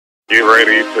Get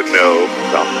ready to know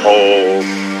the whole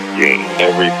game,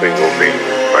 every single thing.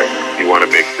 Like, you want to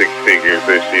make 6 figures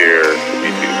this year,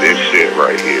 you do this shit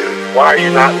right here. Why are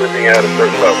you not living at a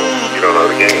certain level? You don't know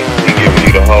the game. He gives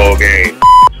you the whole game.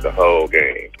 The whole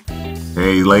game.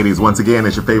 Hey ladies, once again,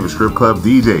 it's your favorite strip club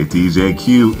DJ, DJ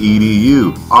Q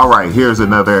EDU. All right, here's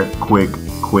another quick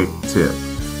tip.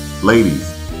 Ladies,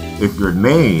 if your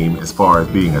name, as far as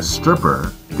being a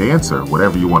stripper, dancer,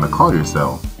 whatever you want to call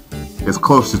yourself, is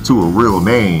closer to a real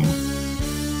name,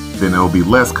 then there'll be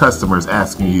less customers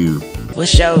asking you,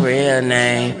 what's your real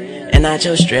name? And not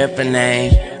your stripper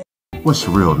name. What's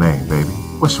your real name, baby?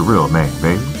 What's your real name,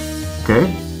 baby?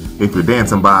 Okay? If you're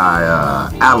dancing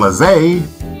by Alizé,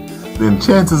 then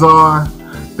chances are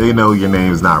they know your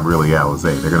name is not really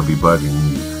Alizé. They're going to be bugging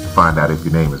you to find out if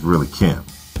your name is really Kim.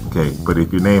 Okay? But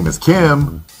if your name is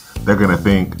Kim, they're going to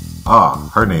think,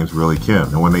 oh, her name's really Kim.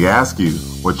 And when they ask you,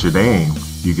 what's your name?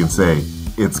 You can say,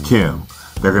 it's Kim.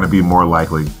 They're going to be more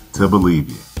likely to believe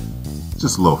you.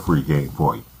 Just a little free game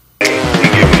for you. He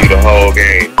gives you the whole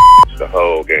game. The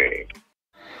whole game.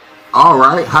 All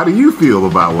right, how do you feel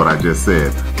about what I just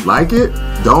said? Like it?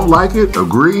 Don't like it?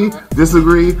 Agree?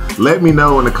 Disagree? Let me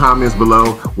know in the comments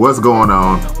below what's going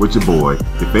on with your boy,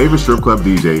 your favorite strip club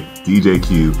DJ, DJ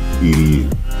Q EDU.